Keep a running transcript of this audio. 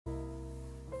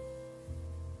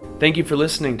Thank you for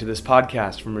listening to this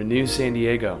podcast from Renew San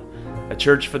Diego, a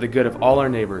church for the good of all our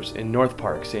neighbors in North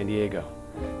Park, San Diego.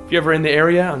 If you're ever in the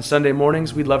area on Sunday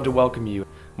mornings, we'd love to welcome you.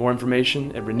 More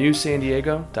information at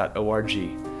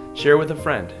renewsandiego.org. Share with a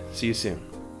friend. See you soon.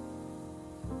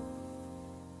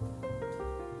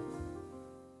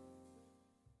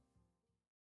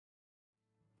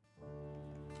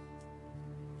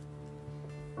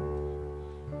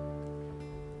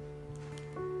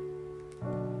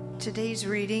 Today's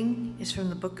reading is from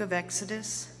the book of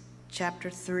Exodus,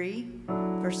 chapter 3,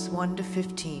 verse 1 to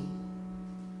 15.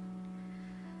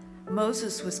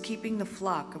 Moses was keeping the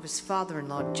flock of his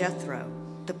father-in-law Jethro,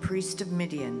 the priest of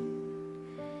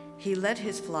Midian. He led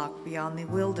his flock beyond the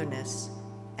wilderness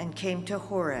and came to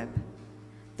Horeb,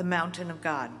 the mountain of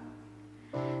God.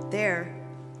 There,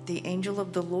 the angel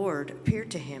of the Lord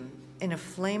appeared to him in a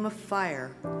flame of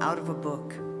fire out of a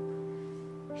book.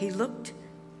 He looked,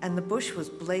 and the bush was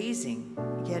blazing,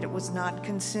 yet it was not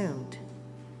consumed.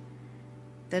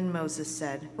 Then Moses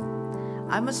said,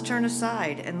 "I must turn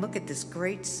aside and look at this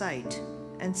great sight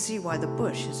and see why the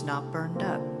bush is not burned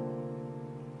up."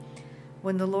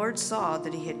 When the Lord saw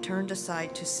that he had turned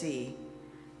aside to see,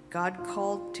 God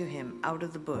called to him out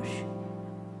of the bush,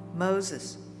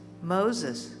 "Moses,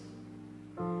 Moses."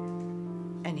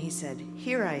 And he said,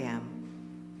 "Here I am."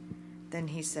 Then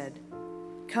he said,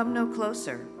 "Come no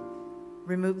closer.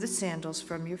 Remove the sandals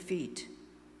from your feet,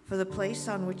 for the place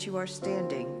on which you are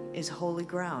standing is holy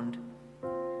ground."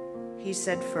 He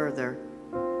said further,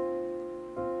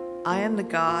 "I am the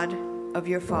God of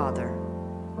your father,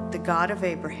 the God of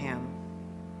Abraham,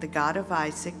 the God of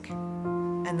Isaac,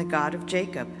 and the God of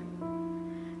Jacob."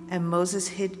 And Moses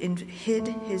hid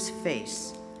his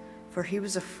face, for he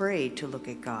was afraid to look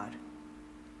at God.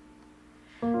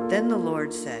 Then the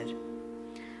Lord said,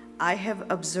 "I have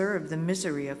observed the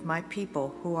misery of my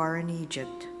people who are in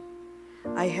Egypt.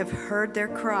 I have heard their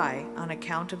cry on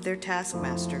account of their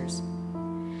taskmasters.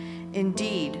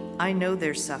 Indeed, I know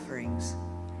their sufferings,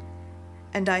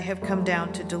 and I have come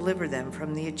down to deliver them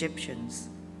from the Egyptians,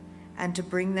 and to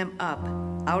bring them up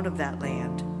out of that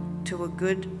land to a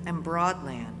good and broad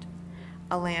land,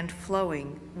 a land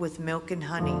flowing with milk and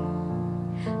honey,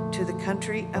 to the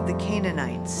country of the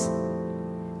Canaanites,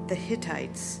 the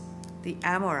Hittites, the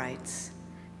Amorites,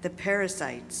 the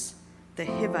Perizzites, the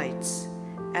Hivites,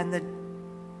 and the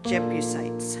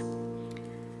Jebusites.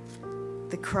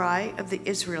 The cry of the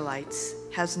Israelites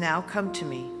has now come to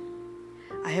me.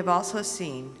 I have also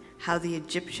seen how the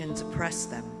Egyptians oppress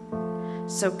them.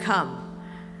 So come,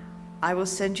 I will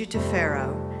send you to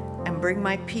Pharaoh and bring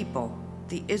my people,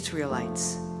 the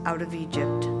Israelites, out of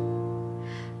Egypt."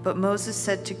 But Moses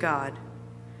said to God,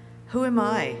 "Who am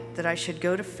I that I should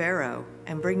go to Pharaoh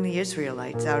and bring the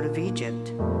Israelites out of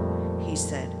Egypt?" He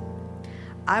said,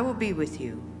 "I will be with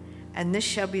you, and this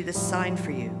shall be the sign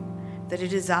for you, that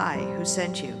it is I who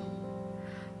sent you.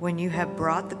 When you have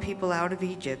brought the people out of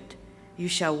Egypt, you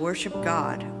shall worship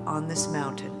God on this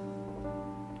mountain."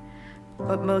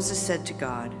 But Moses said to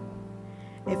God,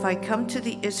 "If I come to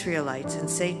the Israelites and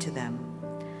say to them,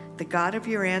 'The God of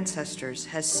your ancestors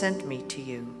has sent me to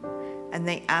you,' and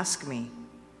they ask me,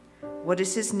 'What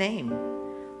is his name?'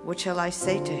 what shall I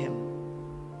say to him?"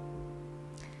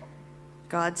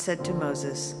 God said to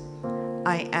Moses,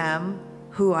 "I am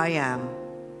who I am."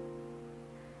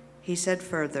 He said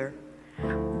further,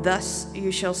 "Thus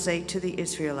you shall say to the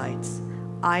Israelites,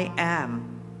 'I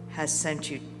am has sent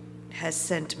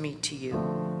me to you.'"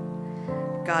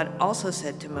 God also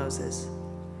said to Moses,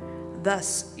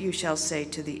 "Thus you shall say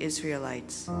to the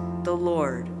Israelites, 'The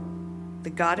Lord, the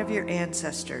God of your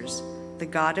ancestors, the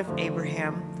God of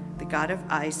Abraham, the God of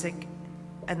Isaac,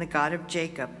 and the God of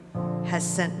Jacob, has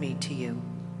sent me to you.'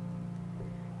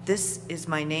 This is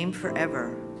my name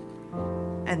forever,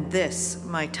 and this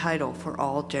my title for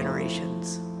all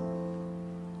generations."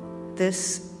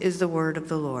 This is the word of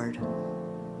the Lord.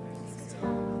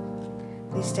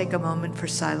 Please take a moment for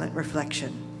silent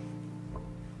reflection.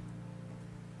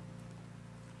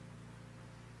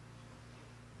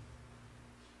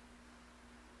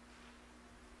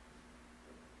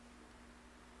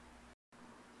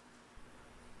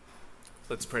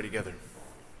 Let's pray together.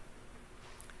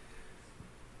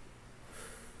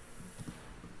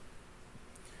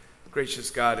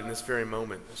 Gracious God, in this very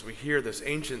moment, as we hear this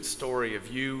ancient story of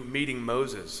you meeting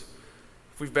Moses,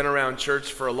 if we've been around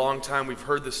church for a long time, we've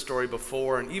heard this story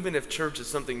before, and even if church is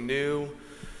something new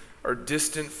or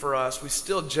distant for us, we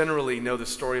still generally know the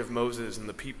story of Moses and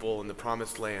the people in the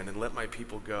promised land and let my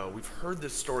people go. We've heard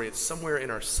this story. It's somewhere in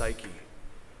our psyche.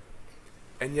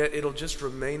 And yet it'll just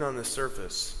remain on the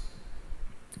surface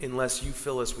unless you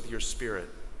fill us with your Spirit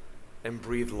and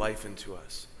breathe life into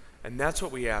us. And that's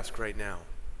what we ask right now.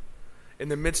 In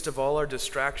the midst of all our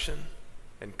distraction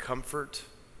and comfort,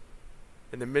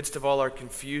 in the midst of all our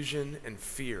confusion and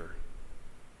fear,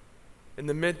 in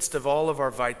the midst of all of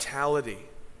our vitality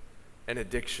and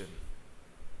addiction,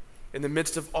 in the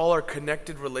midst of all our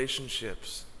connected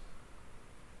relationships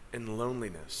and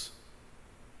loneliness,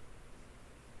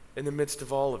 in the midst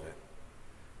of all of it,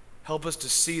 help us to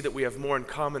see that we have more in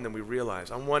common than we realize.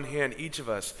 On one hand, each of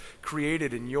us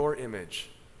created in your image,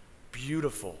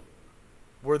 beautiful,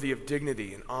 worthy of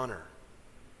dignity and honor.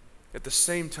 At the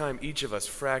same time, each of us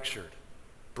fractured,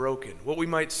 broken, what we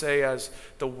might say as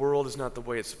the world is not the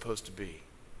way it's supposed to be.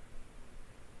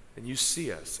 And you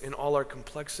see us in all our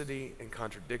complexity and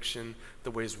contradiction,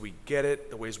 the ways we get it,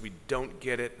 the ways we don't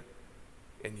get it,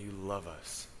 and you love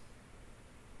us.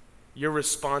 Your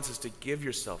response is to give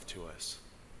yourself to us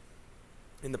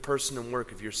in the person and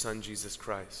work of your Son, Jesus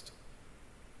Christ.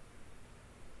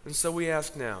 And so we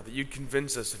ask now that you'd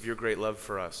convince us of your great love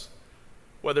for us,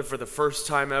 whether for the first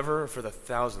time ever or for the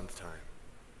 1,000th time.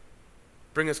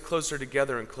 Bring us closer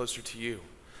together and closer to you,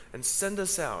 and send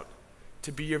us out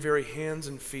to be your very hands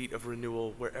and feet of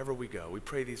renewal wherever we go. We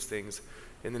pray these things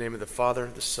in the name of the Father,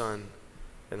 the Son,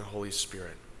 and the Holy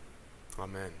Spirit.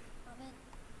 Amen. Amen.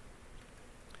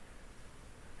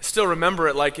 I still remember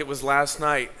it like it was last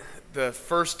night, the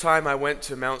first time I went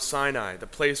to Mount Sinai, the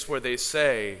place where they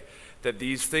say that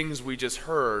these things we just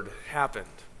heard happened.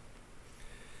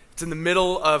 It's in the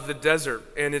middle of the desert,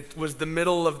 and it was the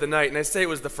middle of the night. And I say it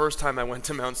was the first time I went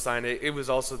to Mount Sinai. It was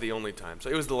also the only time. So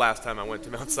it was the last time I went to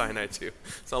Mount Sinai, too.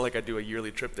 It's not like I do a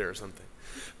yearly trip there or something.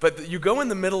 But you go in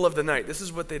the middle of the night. This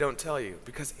is what they don't tell you,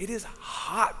 because it is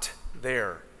hot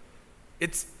there.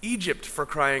 It's Egypt, for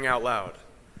crying out loud.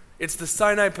 It's the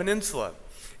Sinai Peninsula.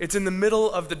 It's in the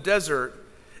middle of the desert,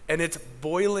 and it's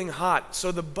boiling hot.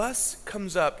 So the bus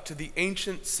comes up to the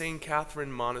ancient St.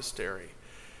 Catherine Monastery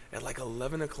at like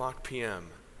 11 o'clock p.m.,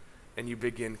 and you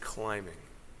begin climbing.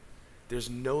 There's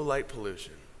no light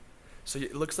pollution. So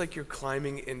it looks like you're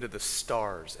climbing into the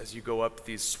stars as you go up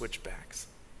these switchbacks.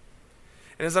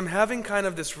 And as I'm having kind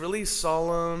of this really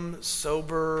solemn,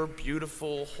 sober,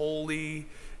 beautiful, holy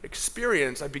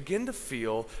experience, I begin to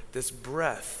feel this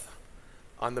breath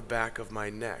on the back of my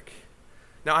neck.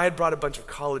 Now, I had brought a bunch of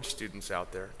college students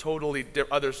out there, totally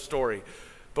other story,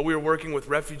 but we were working with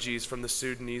refugees from the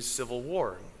Sudanese Civil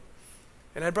War.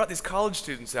 And I brought these college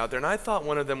students out there, and I thought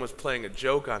one of them was playing a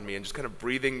joke on me and just kind of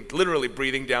literally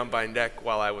breathing down my neck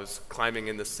while I was climbing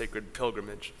in this sacred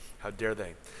pilgrimage. How dare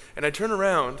they? And I turn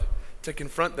around to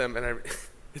confront them, and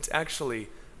it's actually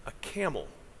a camel.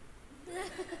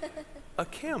 A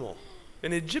camel.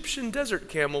 An Egyptian desert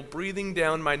camel breathing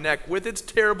down my neck with its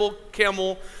terrible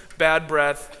camel bad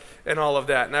breath and all of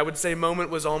that. And I would say moment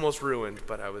was almost ruined,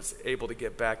 but I was able to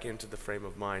get back into the frame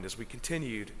of mind as we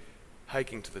continued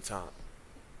hiking to the top.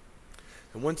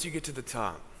 And once you get to the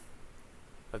top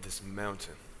of this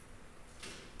mountain,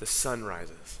 the sun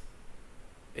rises,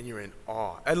 and you're in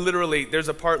awe. And literally, there's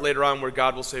a part later on where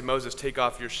God will say, Moses, take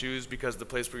off your shoes because the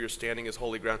place where you're standing is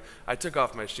holy ground. I took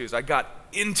off my shoes. I got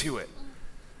into it.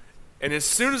 And as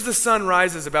soon as the sun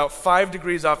rises about 5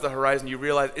 degrees off the horizon, you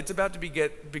realize it's about to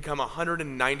become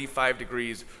 195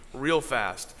 degrees real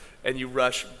fast, and you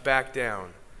rush back down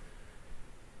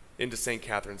into St.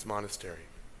 Catherine's Monastery.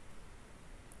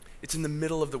 It's in the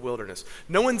middle of the wilderness.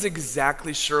 No one's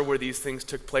exactly sure where these things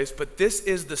took place, but this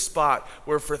is the spot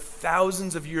where for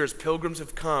thousands of years pilgrims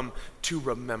have come to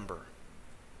remember.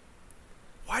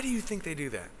 Why do you think they do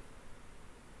that?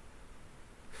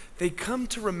 They come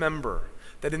to remember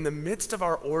that in the midst of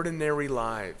our ordinary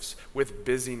lives, with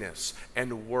busyness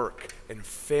and work and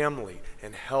family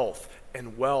and health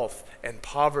and wealth and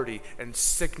poverty and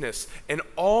sickness and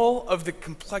all of the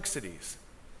complexities,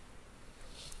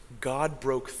 God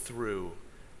broke through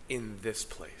in this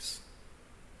place.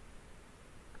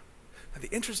 Now, the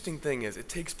interesting thing is, it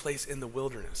takes place in the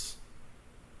wilderness,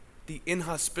 the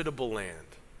inhospitable land,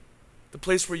 the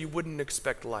place where you wouldn't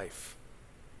expect life.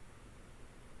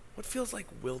 What feels like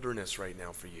wilderness right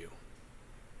now for you?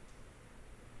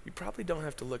 You probably don't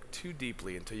have to look too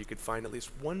deeply until you could find at least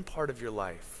one part of your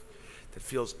life that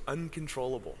feels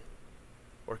uncontrollable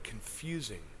or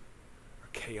confusing or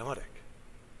chaotic.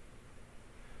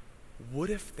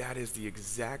 What if that is the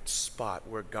exact spot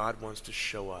where God wants to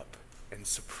show up and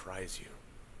surprise you?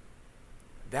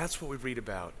 That's what we read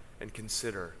about and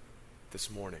consider this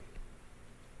morning.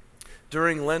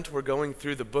 During Lent, we're going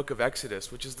through the book of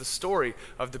Exodus, which is the story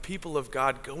of the people of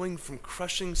God going from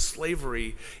crushing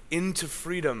slavery into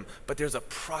freedom, but there's a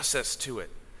process to it.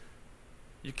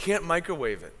 You can't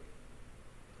microwave it.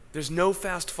 There's no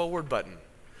fast forward button.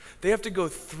 They have to go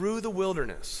through the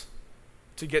wilderness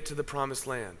to get to the promised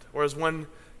land. Or as one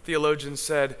theologian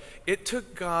said, it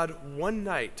took God one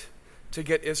night to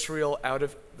get Israel out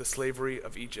of the slavery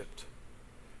of Egypt,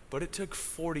 but it took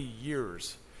 40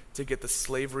 years to get the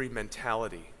slavery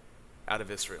mentality out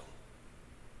of Israel.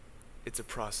 It's a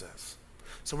process.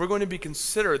 So we're going to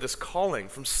consider this calling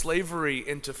from slavery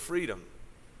into freedom.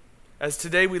 As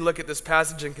today we look at this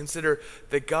passage and consider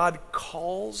that God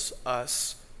calls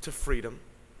us to freedom,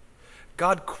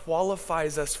 God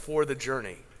qualifies us for the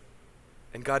journey,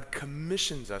 and God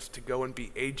commissions us to go and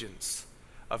be agents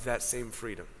of that same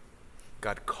freedom.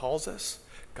 God calls us,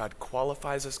 God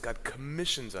qualifies us, God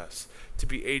commissions us to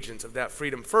be agents of that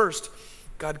freedom. First,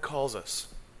 God calls us.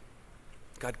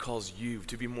 God calls you,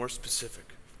 to be more specific.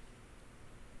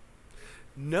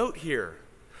 Note here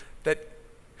that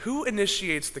who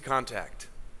initiates the contact?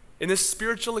 In this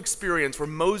spiritual experience where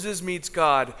Moses meets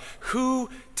God, who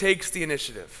takes the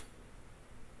initiative?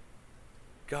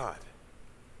 God.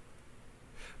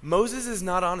 Moses is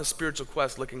not on a spiritual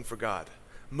quest looking for God.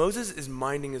 Moses is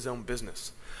minding his own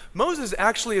business. Moses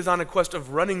actually is on a quest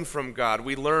of running from God,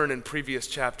 we learn in previous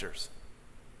chapters.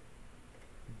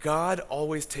 God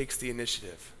always takes the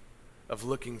initiative of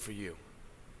looking for you.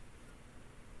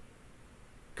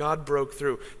 God broke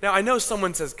through. Now, I know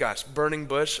someone says, gosh, burning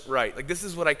bush, right. Like, this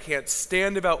is what I can't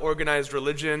stand about organized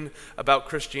religion, about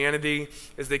Christianity,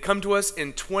 is they come to us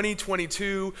in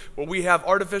 2022 where we have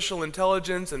artificial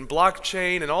intelligence and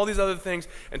blockchain and all these other things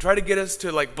and try to get us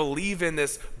to, like, believe in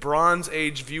this Bronze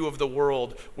Age view of the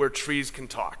world where trees can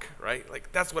talk, right?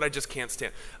 Like, that's what I just can't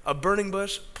stand. A burning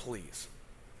bush, please.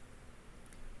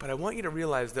 But I want you to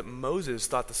realize that Moses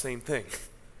thought the same thing.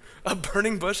 A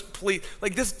burning bush, please.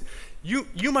 Like this,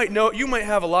 you might know, you might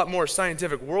have a lot more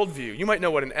scientific worldview. You might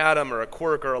know what an atom or a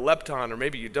quark or a lepton, or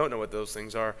maybe you don't know what those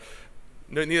things are.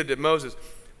 Neither did Moses.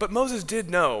 But Moses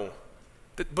did know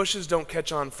that bushes don't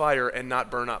catch on fire and not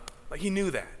burn up. Like, he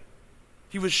knew that.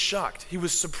 He was shocked. He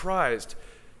was surprised.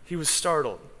 He was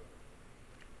startled.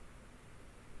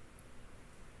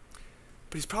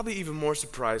 But he's probably even more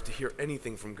surprised to hear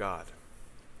anything from God.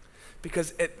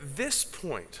 Because at this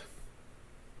point,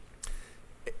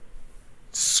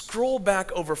 scroll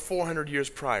back over 400 years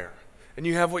prior, and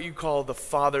you have what you call the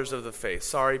fathers of the faith.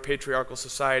 Sorry, patriarchal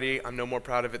society, I'm no more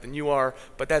proud of it than you are,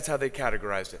 but that's how they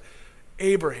categorized it.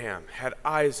 Abraham had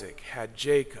Isaac, had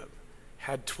Jacob,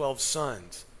 had 12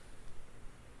 sons.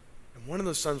 And one of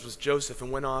those sons was Joseph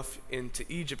and went off into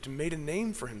Egypt and made a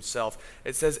name for himself.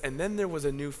 It says, and then there was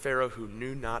a new Pharaoh who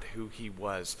knew not who he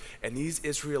was. And these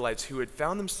Israelites who had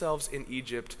found themselves in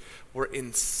Egypt were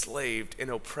enslaved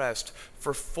and oppressed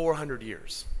for 400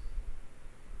 years.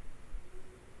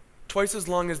 Twice as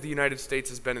long as the United States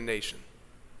has been a nation.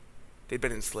 They'd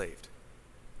been enslaved.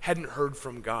 Hadn't heard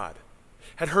from God.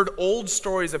 Had heard old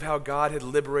stories of how God had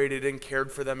liberated and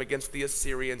cared for them against the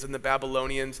Assyrians and the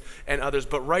Babylonians and others.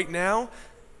 But right now,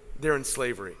 they're in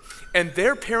slavery. And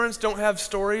their parents don't have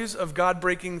stories of God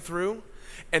breaking through.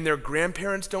 And their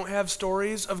grandparents don't have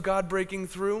stories of God breaking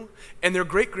through. And their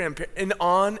great-grandparents, and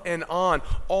on,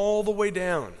 all the way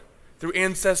down through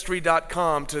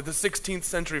Ancestry.com to the 16th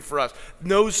century for us.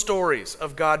 No stories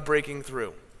of God breaking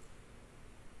through.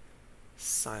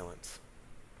 Silence.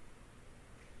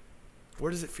 Where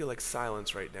does it feel like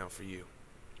silence right now for you?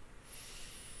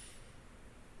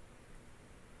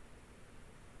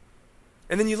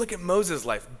 And then you look at Moses'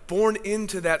 life, born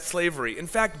into that slavery. In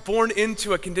fact, born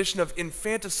into a condition of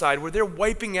infanticide where they're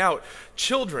wiping out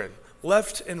children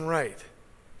left and right.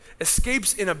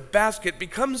 Escapes in a basket,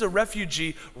 becomes a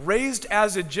refugee, raised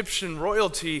as Egyptian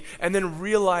royalty, and then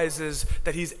realizes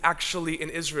that he's actually an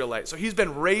Israelite. So he's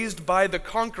been raised by the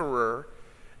conqueror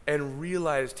and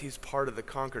realized he's part of the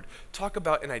conquered. Talk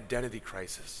about an identity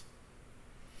crisis.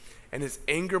 And his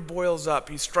anger boils up.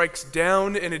 He strikes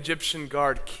down an Egyptian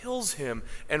guard, kills him,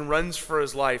 and runs for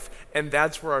his life. And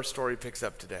that's where our story picks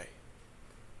up today.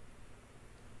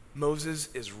 Moses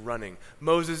is running.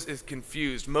 Moses is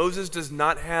confused. Moses does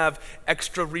not have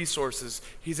extra resources.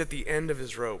 He's at the end of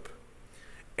his rope.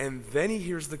 And then he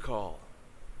hears the call.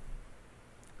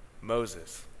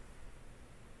 Moses.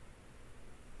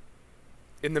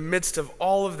 In the midst of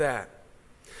all of that,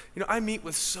 I meet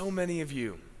with so many of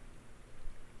you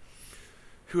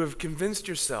who have convinced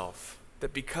yourself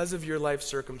that because of your life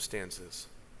circumstances,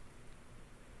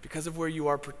 because of where you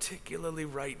are particularly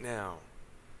right now,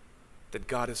 that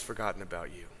God has forgotten about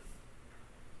you.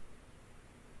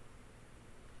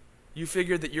 You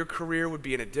figured that your career would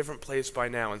be in a different place by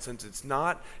now, and since it's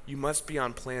not, you must be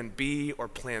on plan B or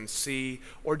plan C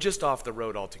or just off the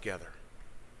road altogether.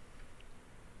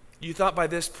 You thought by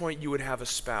this point you would have a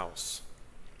spouse,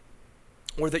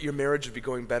 or that your marriage would be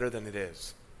going better than it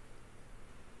is.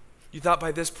 You thought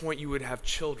by this point you would have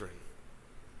children,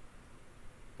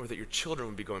 or that your children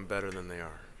would be going better than they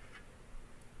are.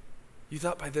 You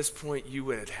thought by this point you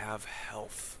would have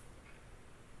health.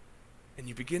 And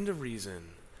you begin to reason,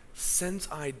 since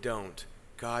I don't,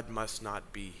 God must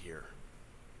not be here.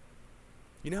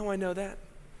 You know how I know that?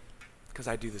 Because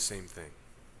I do the same thing.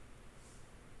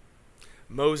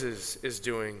 Moses is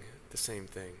doing the same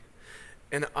thing.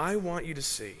 And I want you to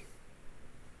see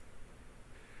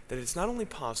that it's not only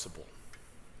possible,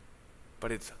 but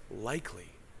it's likely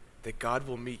that God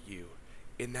will meet you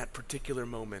in that particular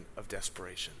moment of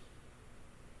desperation.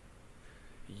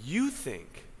 You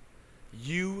think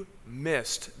you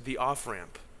missed the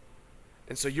off-ramp,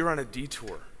 and so you're on a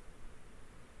detour,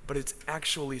 but it's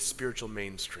actually spiritual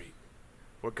Main Street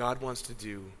where God wants to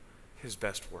do his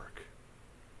best work.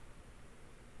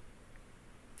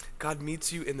 God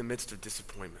meets you in the midst of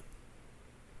disappointment.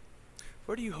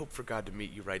 Where do you hope for God to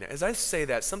meet you right now? As I say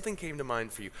that, something came to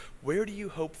mind for you. Where do you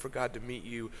hope for God to meet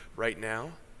you right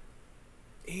now?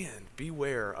 And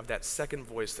beware of that second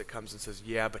voice that comes and says,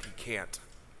 yeah, but he can't,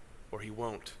 or he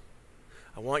won't.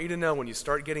 I want you to know when you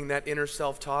start getting that inner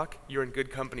self-talk, you're in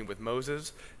good company with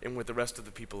Moses and with the rest of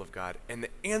the people of God. And the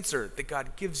answer that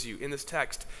God gives you in this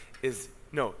text is,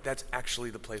 no, that's actually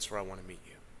the place where I want to meet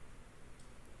you.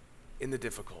 In the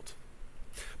difficult,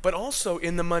 but also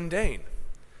in the mundane.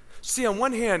 See, on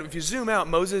one hand, if you zoom out,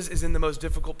 Moses is in the most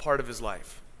difficult part of his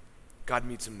life. God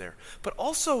meets him there. But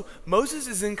also, Moses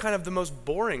is in kind of the most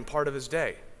boring part of his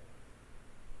day.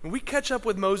 When we catch up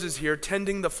with Moses here,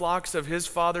 tending the flocks of his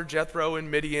father Jethro in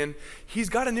Midian, he's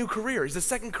got a new career. He's a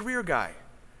second career guy.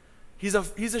 He's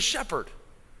a shepherd,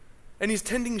 and he's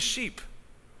tending sheep.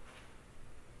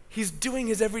 He's doing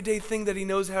his everyday thing that he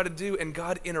knows how to do, and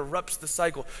God interrupts the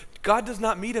cycle. God does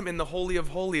not meet him in the Holy of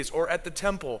Holies or at the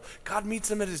temple. God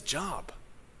meets him at his job.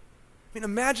 I mean,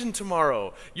 imagine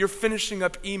tomorrow you're finishing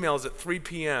up emails at 3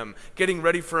 p.m., getting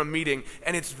ready for a meeting,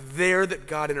 and it's there that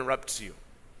God interrupts you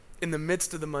in the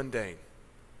midst of the mundane.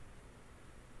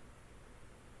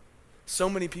 So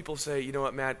many people say, you know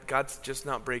what, Matt, God's just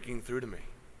not breaking through to me.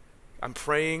 I'm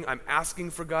praying, I'm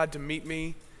asking for God to meet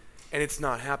me, and it's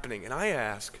not happening. And I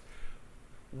ask,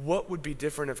 what would be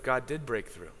different if God did break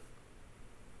through?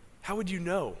 How would you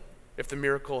know if the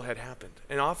miracle had happened?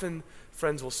 And often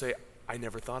friends will say, I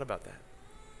never thought about that.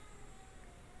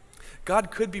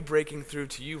 God could be breaking through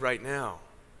to you right now,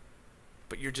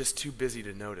 but you're just too busy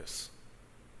to notice.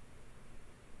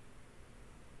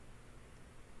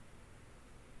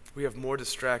 We have more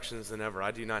distractions than ever.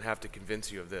 I do not have to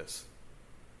convince you of this.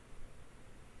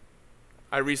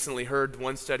 I recently heard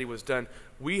one study was done.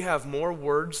 We have more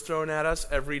words thrown at us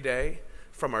every day,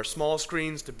 from our small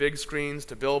screens to big screens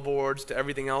to billboards to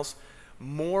everything else.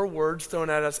 More words thrown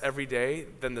at us every day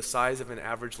than the size of an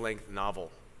average length novel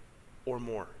or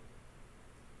more.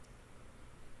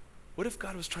 What if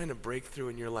God was trying to break through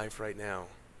in your life right now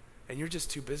and you're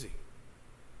just too busy?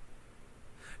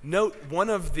 Note one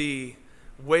of the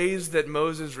ways that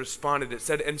Moses responded. It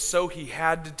said, and so he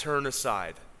had to turn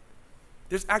aside.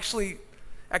 There's actually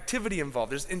activity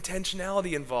involved. There's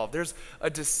intentionality involved. There's a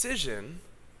decision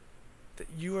that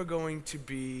you are going to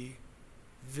be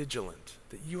vigilant,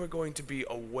 that you are going to be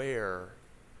aware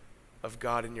of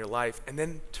God in your life, and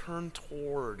then turn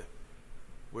toward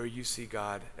where you see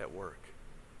God at work.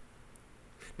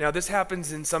 Now, this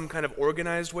happens in some kind of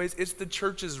organized ways. It's the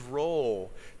church's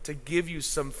role to give you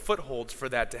some footholds for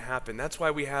that to happen. That's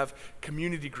why we have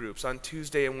community groups on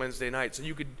Tuesday and Wednesday nights, so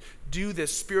you could do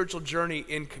this spiritual journey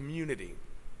in community.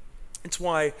 It's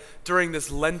why during this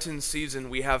Lenten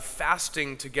season we have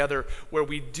fasting together where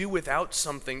we do without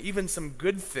something, even some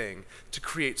good thing, to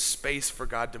create space for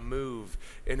God to move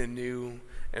in a new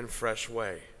and fresh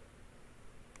way.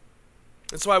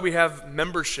 That's why we have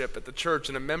membership at the church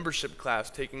and a membership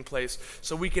class taking place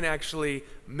so we can actually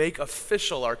make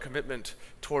official our commitment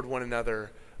toward one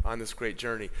another on this great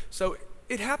journey. So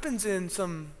it happens in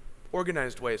some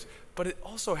organized ways, but it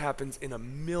also happens in a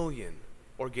million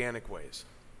organic ways.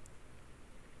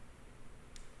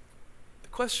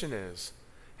 The question is,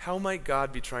 how might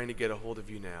God be trying to get a hold of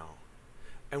you now?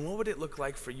 And what would it look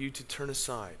like for you to turn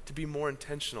aside, to be more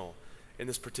intentional in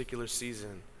this particular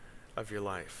season of your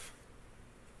life?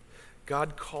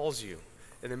 God calls you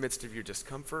in the midst of your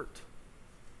discomfort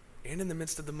and in the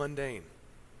midst of the mundane.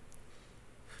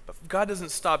 But God doesn't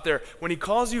stop there. When he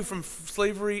calls you from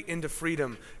slavery into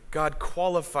freedom, God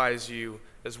qualifies you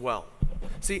as well.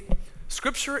 See,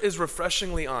 Scripture is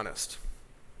refreshingly honest.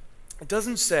 It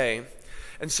doesn't say,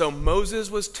 and so Moses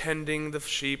was tending the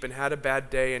sheep and had a bad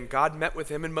day, and God met with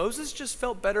him, and Moses just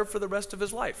felt better for the rest of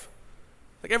his life.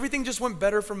 Like everything just went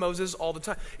better for Moses all the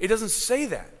time. It doesn't say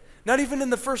that. Not even in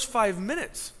the first 5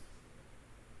 minutes.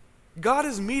 God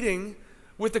is meeting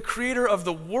with the creator of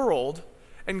the world,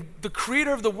 and the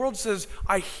creator of the world says,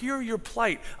 I hear your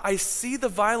plight. I see the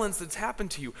violence that's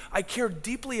happened to you. I care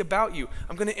deeply about you.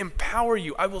 I'm going to empower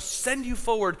you. I will send you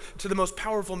forward to the most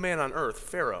powerful man on earth,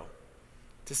 Pharaoh,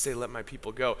 to say, let my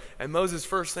people go. And Moses'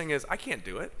 first thing is, I can't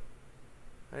do it.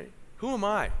 Right? Who am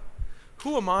I?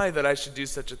 Who am I that I should do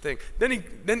such a thing?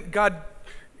 Then God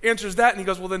answers that and he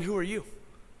goes, well, then who are you?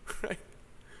 Right?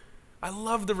 I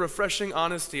love the refreshing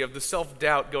honesty of the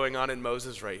self-doubt going on in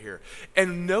Moses right here.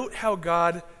 And note how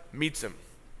God meets him.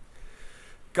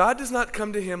 God does not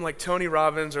come to him like Tony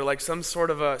Robbins or like some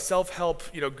sort of a self-help,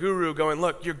 guru going,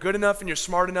 look, you're good enough and you're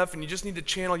smart enough and you just need to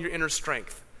channel your inner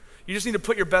strength. You just need to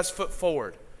put your best foot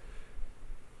forward.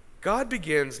 God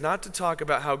begins not to talk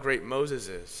about how great Moses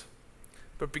is,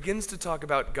 but begins to talk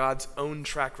about God's own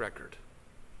track record.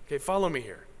 Okay, follow me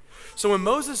here. So when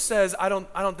Moses says, I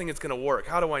don't think it's going to work,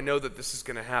 how do I know that this is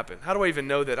going to happen? How do I even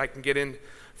know that I can get in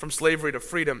from slavery to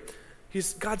freedom?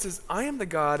 God says, I am the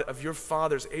God of your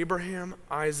fathers, Abraham,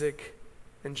 Isaac,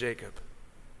 and Jacob.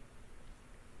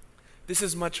 This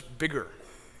is much bigger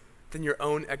than your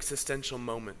own existential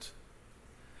moment.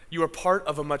 You are part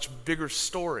of a much bigger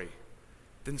story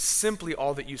than simply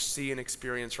all that you see and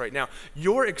experience right now.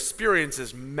 Your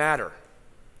experiences matter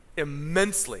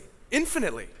immensely,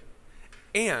 infinitely,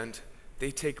 and they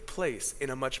take place in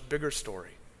a much bigger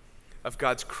story of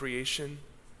God's creation,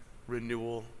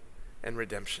 renewal, and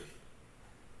redemption.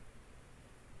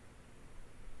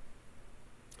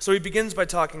 So he begins by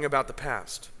talking about the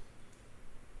past.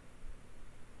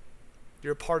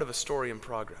 You're a part of a story in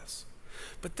progress.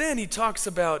 But then he talks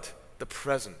about the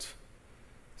present.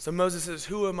 So Moses says,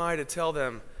 who am I to tell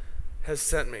them has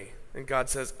sent me? And God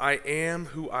says, I am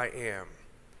who I am.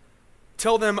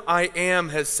 Tell them I am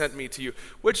has sent me to you.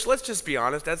 Which, let's just be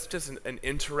honest, that's just an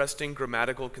interesting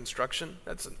grammatical construction.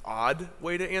 That's an odd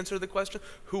way to answer the question.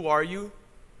 Who are you?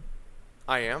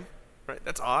 I am. Right?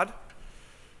 That's odd.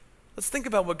 Let's think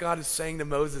about what God is saying to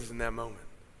Moses in that moment.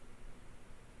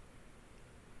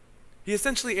 He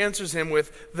essentially answers him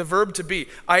with the verb to be.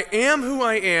 I am who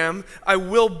I am. I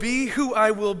will be who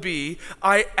I will be.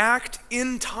 I act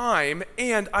in time,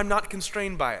 and I'm not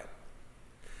constrained by it.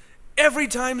 Every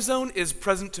time zone is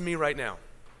present to me right now.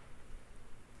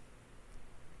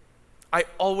 I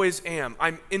always am.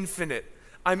 I'm infinite.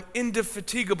 I'm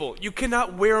indefatigable. You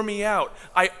cannot wear me out.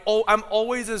 I'm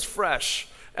always as fresh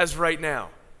as right now.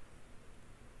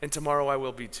 And tomorrow I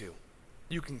will be too.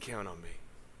 You can count on me.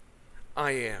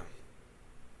 I am.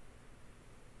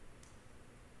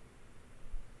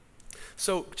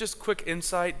 So just quick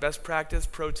insight, best practice,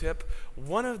 pro tip.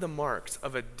 One of the marks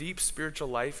of a deep spiritual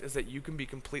life is that you can be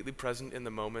completely present in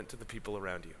the moment to the people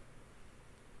around you.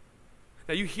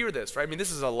 Now you hear this, right? I mean,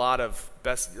 this is a lot of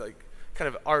kind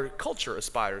of our culture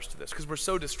aspires to this because we're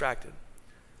so distracted.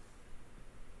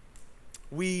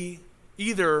 We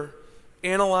either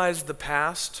analyze the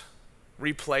past,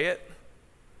 replay it,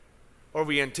 or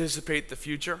we anticipate the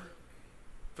future.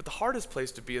 But the hardest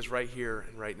place to be is right here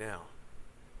and right now.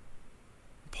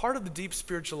 Part of the deep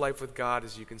spiritual life with God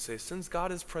is you can say, since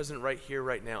God is present right here,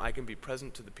 right now, I can be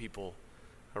present to the people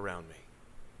around me.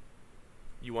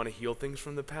 You want to heal things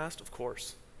from the past? Of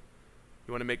course.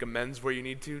 You want to make amends where you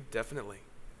need to? Definitely.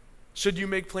 Should you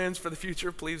make plans for the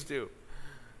future? Please do.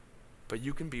 But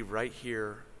you can be right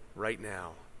here, right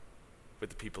now,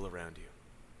 with the people around you.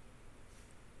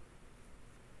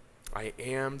 I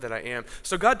am that I am.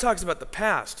 So God talks about the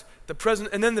past, the present,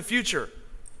 and then the future.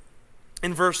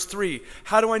 In verse 3,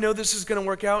 how do I know this is going to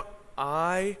work out?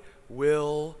 I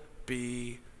will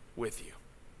be with you.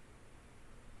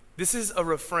 This is a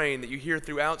refrain that you hear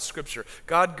throughout Scripture.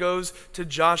 God goes to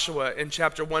Joshua in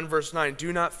chapter 1, verse 9,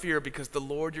 do not fear because the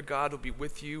Lord your God will be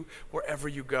with you wherever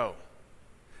you go.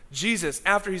 Jesus,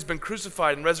 after he's been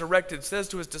crucified and resurrected, says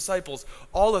to his disciples,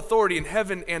 all authority in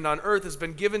heaven and on earth has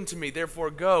been given to me, therefore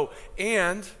go,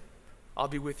 and I'll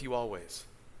be with you always,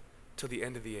 till the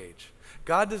end of the age.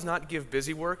 God does not give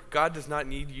busy work. God does not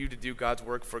need you to do God's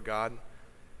work for God.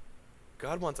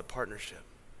 God wants a partnership.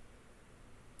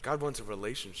 God wants a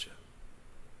relationship.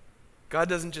 God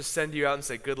doesn't just send you out and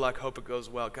say, good luck, hope it goes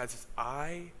well. God says,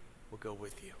 I will go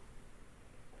with you.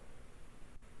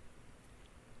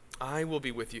 I will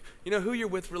be with you. You know who you're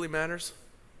with really matters?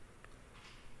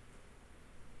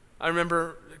 I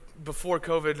remember before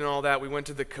COVID and all that, we went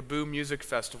to the Kaboo Music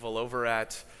Festival over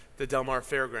at the Del Mar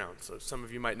Fairgrounds. So some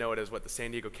of you might know it as the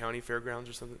San Diego County Fairgrounds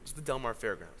or something. It's the Del Mar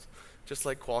Fairgrounds. Just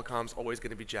like Qualcomm's always going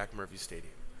to be Jack Murphy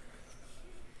Stadium.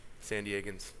 San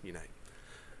Diegans unite.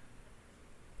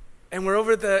 And we're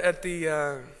over at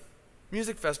the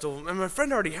music festival, and my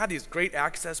friend already had these great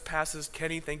access passes.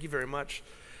 Kenny, thank you very much.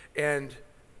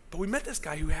 But we met this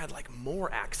guy who had like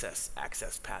more access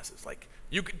passes. Like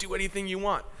you could do anything you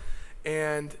want.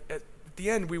 And at the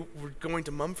end, we were going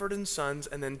to Mumford and Sons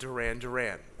and then Duran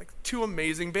Duran, like two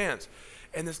amazing bands.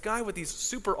 And this guy with these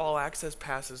super all access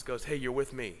passes goes, "Hey, you're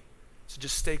with me. So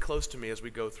just stay close to me as we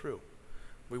go through."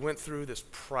 We went through this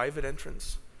private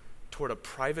entrance toward a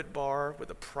private bar with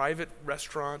a private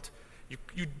restaurant.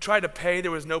 You tried to pay,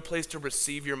 there was no place to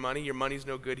receive your money. Your money's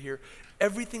no good here.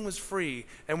 Everything was free,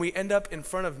 and we end up in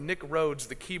front of Nick Rhodes,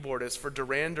 the keyboardist for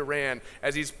Duran Duran,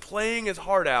 as he's playing his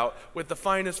heart out with the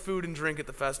finest food and drink at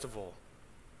the festival.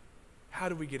 How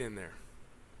did we get in there?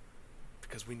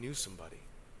 Because we knew somebody.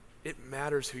 It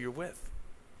matters who you're with.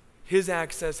 His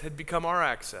access had become our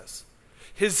access.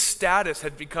 His status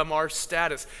had become our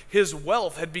status. His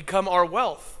wealth had become our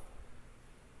wealth.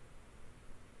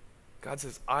 God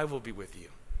says, I will be with you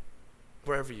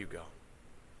wherever you go.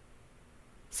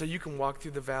 So you can walk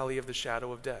through the valley of the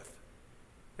shadow of death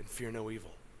and fear no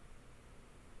evil,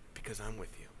 because I'm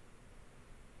with you.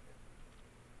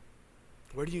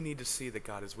 Where do you need to see that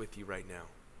God is with you right now?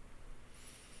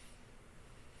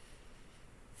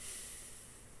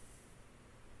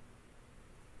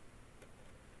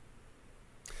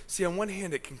 See, on one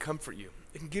hand, it can comfort you.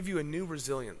 It can give you a new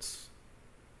resilience,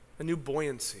 a new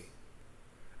buoyancy,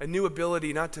 a new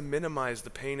ability not to minimize the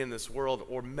pain in this world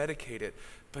or medicate it,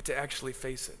 but to actually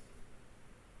face it.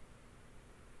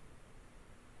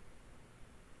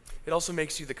 It also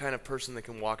makes you the kind of person that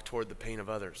can walk toward the pain of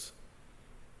others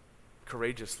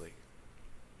courageously,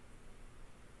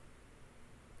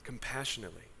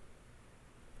 compassionately.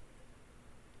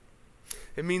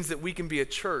 It means that we can be a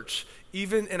church,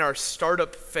 even in our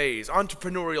startup phase,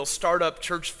 entrepreneurial startup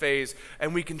church phase,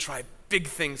 and we can try big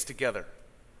things together.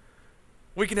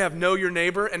 We can have know your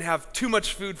neighbor and have too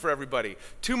much food for everybody,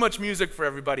 too much music for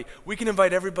everybody. We can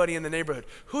invite everybody in the neighborhood.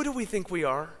 Who do we think we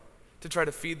are to try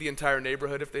to feed the entire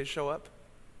neighborhood if they show up?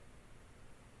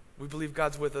 We believe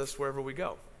God's with us wherever we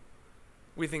go.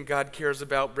 We think God cares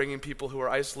about bringing people who are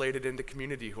isolated into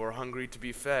community, who are hungry to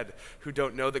be fed, who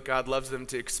don't know that God loves them,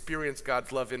 to experience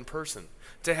God's love in person,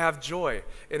 to have joy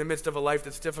in the midst of a life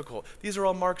that's difficult. These are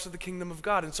all marks of the kingdom of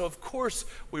God, and so of course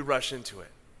we rush into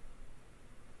it.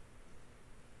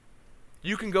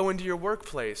 You can go into your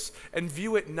workplace and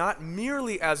view it not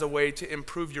merely as a way to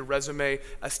improve your resume,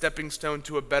 a stepping stone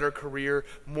to a better career,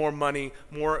 more money,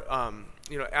 more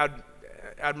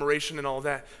admiration and all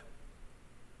that.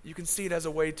 You can see it as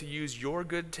a way to use your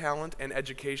good talent and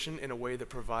education in a way that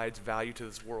provides value to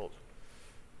this world.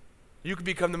 You can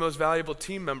become the most valuable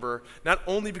team member, not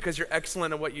only because you're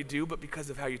excellent at what you do, but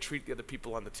because of how you treat the other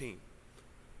people on the team.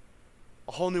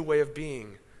 A whole new way of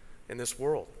being in this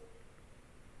world.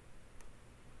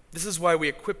 This is why we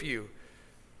equip you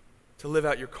to live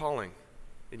out your calling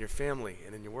in your family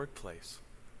and in your workplace.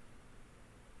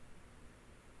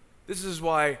 This is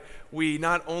why we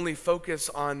not only focus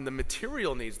on the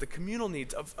material needs, the communal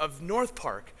needs of North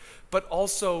Park, but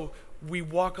also we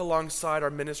walk alongside our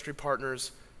ministry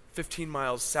partners 15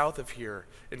 miles south of here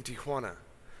in Tijuana,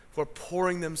 who are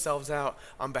pouring themselves out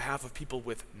on behalf of people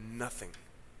with nothing.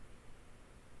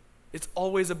 It's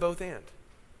always a both and,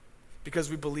 because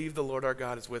we believe the Lord our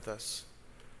God is with us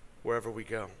wherever we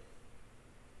go.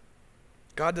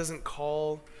 God doesn't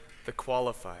call the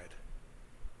qualified.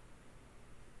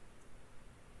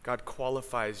 God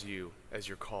qualifies you as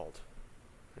you're called.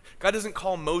 God doesn't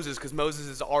call Moses because Moses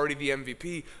is already the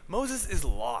MVP. Moses is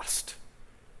lost.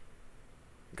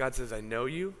 God says, I know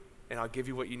you, and I'll give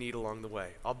you what you need along the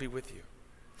way. I'll be with you.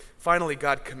 Finally,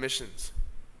 God commissions.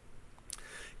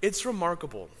 It's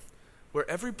remarkable where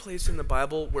every place in the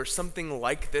Bible where something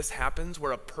like this happens,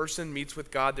 where a person meets with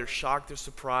God, they're shocked, they're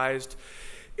surprised,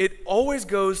 it always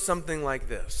goes something like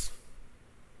this.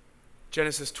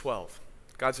 Genesis 12.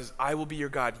 God says, I will be your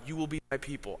God. You will be my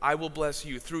people. I will bless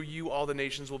you. Through you, all the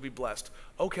nations will be blessed.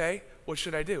 Okay, what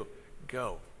should I do?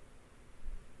 Go.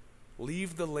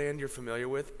 Leave the land you're familiar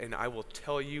with, and I will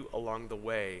tell you along the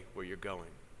way where you're going.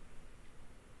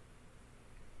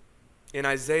 In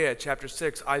Isaiah chapter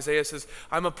 6, Isaiah says,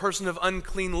 I'm a person of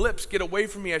unclean lips. Get away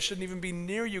from me. I shouldn't even be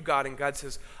near you, God. And God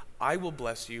says, I will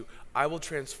bless you. I will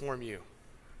transform you.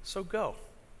 So go,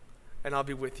 and I'll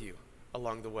be with you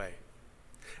along the way.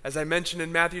 As I mentioned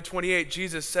in Matthew 28,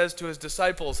 Jesus says to his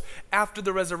disciples, after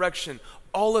the resurrection,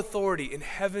 all authority in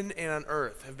heaven and on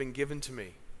earth have been given to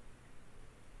me.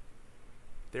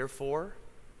 Therefore,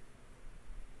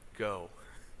 go.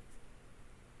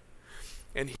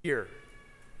 And here,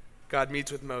 God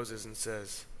meets with Moses and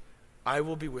says, I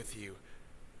will be with you.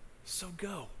 So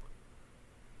go.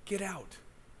 Get out.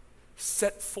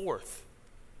 set forth.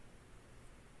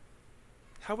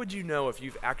 How would you know if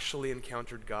you've actually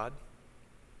encountered God?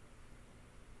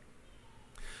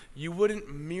 You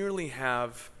wouldn't merely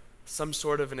have some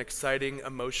sort of an exciting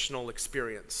emotional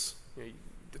experience.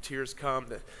 The tears come,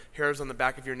 the hairs on the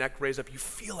back of your neck raise up. You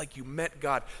feel like you met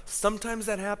God. Sometimes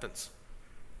that happens,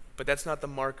 but that's not the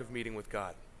mark of meeting with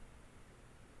God.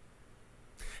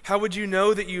 How would you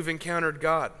know that you've encountered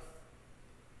God?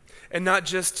 And not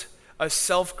just a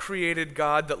self-created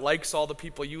God that likes all the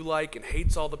people you like and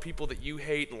hates all the people that you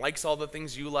hate and likes all the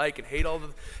things you like and hate all the...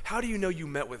 How do you know you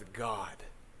met with God?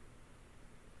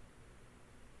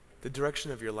 The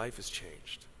direction of your life has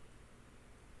changed.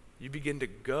 You begin to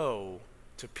go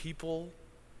to people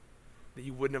that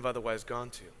you wouldn't have otherwise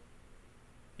gone to.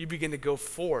 You begin to go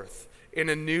forth in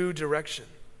a new direction.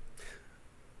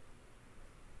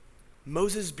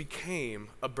 Moses became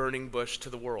a burning bush to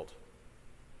the world.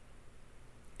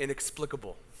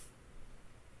 Inexplicable,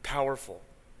 powerful,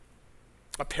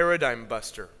 a paradigm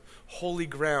buster, holy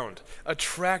ground,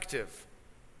 attractive.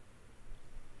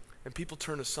 And people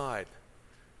turn aside.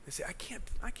 They say, I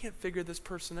can't figure this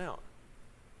person out.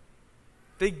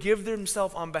 They give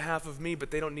themselves on behalf of me,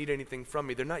 but they don't need anything from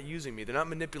me. They're not using me. They're not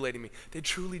manipulating me. They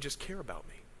truly just care about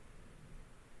me.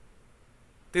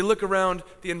 They look around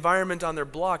the environment on their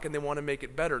block and they want to make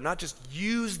it better. Not just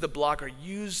use the block or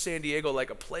use San Diego like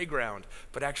a playground,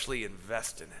 but actually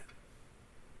invest in it.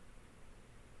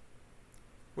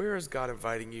 Where is God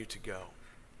inviting you to go?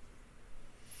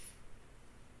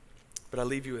 But I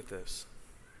leave you with this.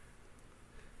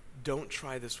 Don't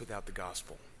try this without the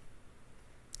gospel.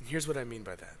 And here's what I mean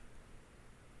by that.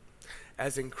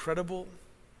 As incredible,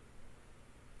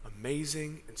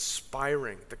 amazing,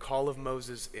 inspiring the call of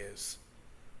Moses is,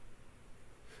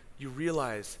 you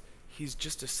realize he's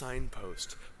just a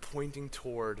signpost pointing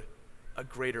toward a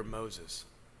greater Moses.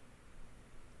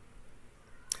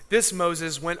 This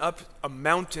Moses went up a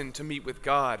mountain to meet with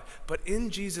God, but in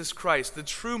Jesus Christ, the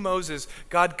true Moses,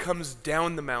 God comes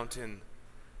down the mountain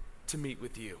to meet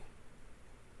with you.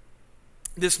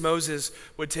 This Moses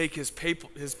would take his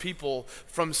people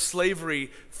from slavery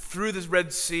through the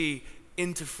Red Sea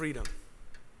into freedom.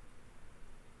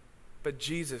 But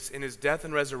Jesus, in his death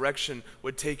and resurrection,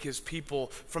 would take his people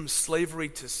from slavery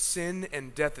to sin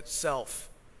and death itself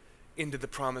into the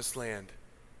promised land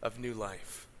of new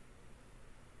life.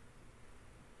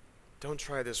 Don't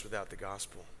try this without the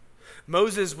gospel.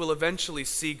 Moses will eventually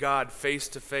see God face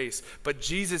to face, but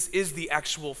Jesus is the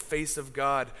actual face of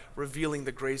God, revealing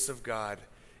the grace of God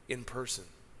in person.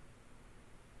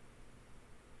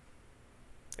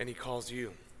 And he calls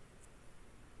you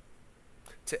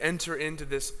to enter into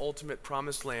this ultimate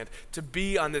promised land, to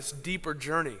be on this deeper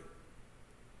journey.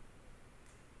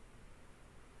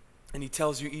 And he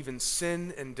tells you even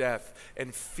sin and death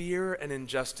and fear and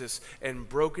injustice and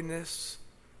brokenness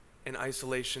and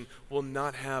isolation will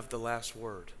not have the last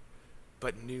word,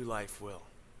 but new life will.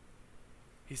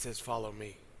 He says, follow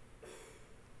me.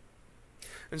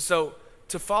 And so,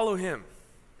 to follow him,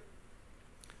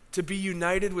 to be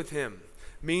united with him,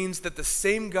 means that the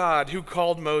same God who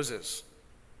called Moses,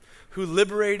 who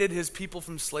liberated his people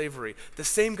from slavery, the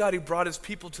same God who brought his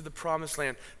people to the promised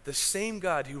land, the same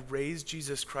God who raised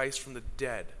Jesus Christ from the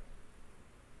dead,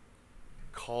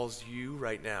 calls you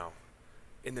right now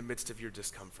in the midst of your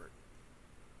discomfort.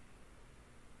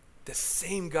 The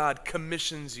same God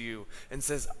commissions you and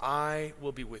says, I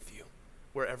will be with you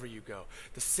wherever you go.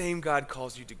 The same God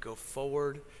calls you to go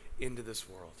forward into this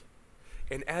world.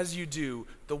 And as you do,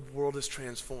 the world is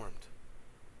transformed.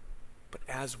 But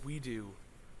as we do,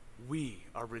 we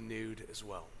are renewed as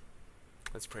well.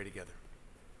 Let's pray together.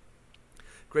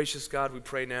 Gracious God, we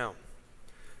pray now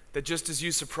that just as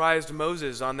you surprised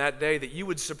Moses on that day, that you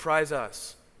would surprise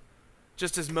us.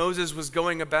 Just as Moses was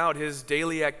going about his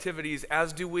daily activities,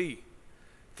 as do we,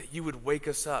 that you would wake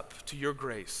us up to your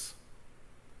grace.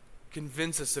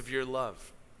 Convince us of your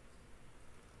love.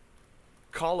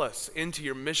 Call us into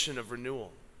your mission of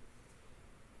renewal.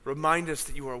 Remind us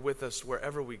that you are with us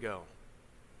wherever we go.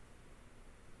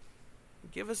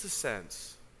 Give us a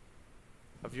sense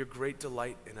of your great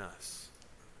delight in us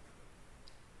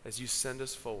as you send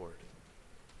us forward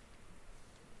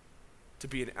to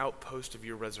be an outpost of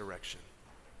your resurrection.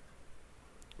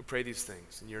 We pray these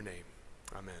things in your name.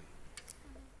 Amen.